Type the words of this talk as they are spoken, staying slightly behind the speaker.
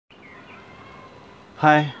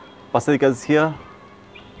Hi, Pasadika is here,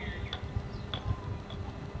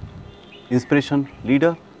 inspiration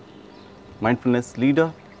leader, mindfulness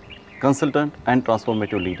leader, consultant and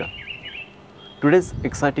transformative leader. Today's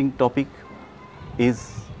exciting topic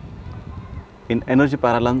is in energy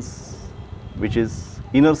parallels, which is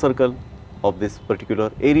inner circle of this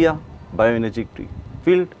particular area, bioenergetic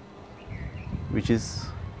field, which is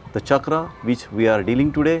the chakra which we are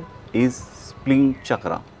dealing today is spleen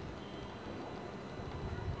chakra.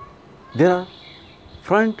 There are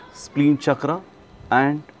front spleen chakra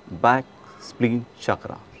and back spleen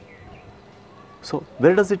chakra. So,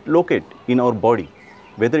 where does it locate in our body?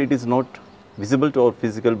 Whether it is not visible to our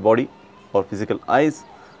physical body or physical eyes,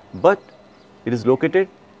 but it is located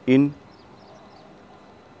in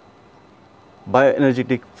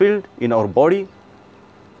bioenergetic field in our body.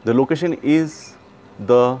 The location is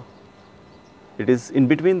it is in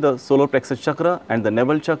between the solar plexus chakra and the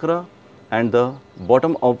navel chakra and the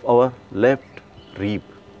bottom of our left rib.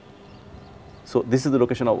 So, this is the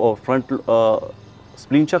location of our front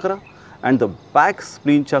spleen chakra, and the back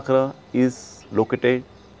spleen chakra is located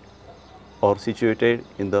or situated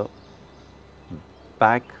in the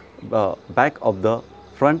back of the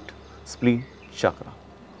front spleen chakra.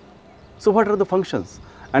 So, what are the functions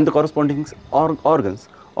and the corresponding organs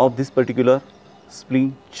of this particular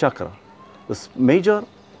spleen chakra? The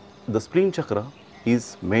spleen chakra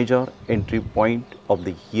is major entry point of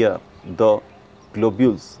the here, the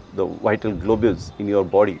globules, the vital globules in your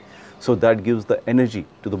body. So, that gives the energy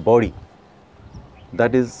to the body,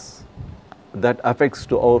 that affects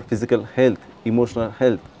to our physical health, emotional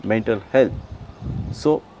health, mental health.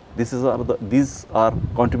 So, these are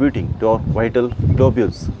contributing to our vital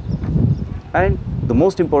globules, and the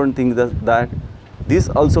most important thing is that these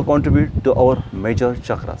also contribute to our major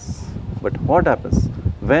chakras. But what happens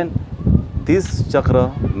when this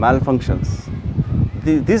chakra malfunctions?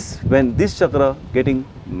 When this chakra getting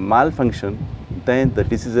malfunction, then the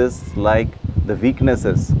diseases like the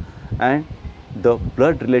weaknesses and the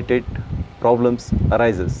blood related problems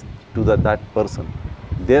arises to that person.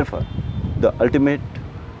 Therefore, the ultimate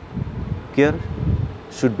care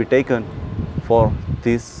should be taken for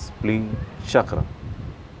this spleen chakra.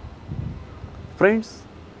 Friends,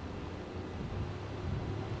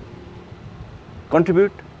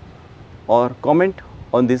 contribute or comment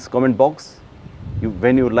on this comment box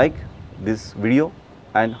when you like this video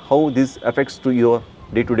and how this affects to your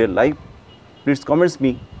day-to-day life. Please comment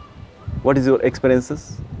me what is your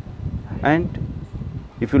experiences, and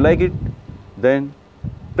if you like it, then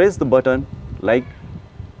press the button like,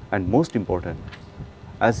 and most important,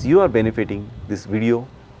 as you are benefiting this video,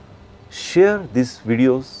 share these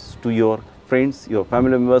videos to your friends, your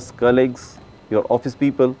family members, colleagues, your office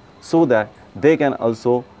people, so that they can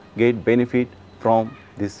also get benefit from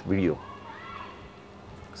this video.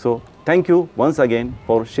 So, thank you once again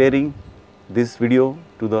for sharing this video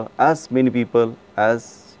to as many people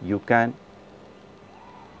as you can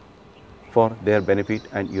for their benefit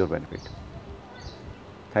and your benefit.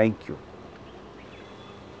 Thank you.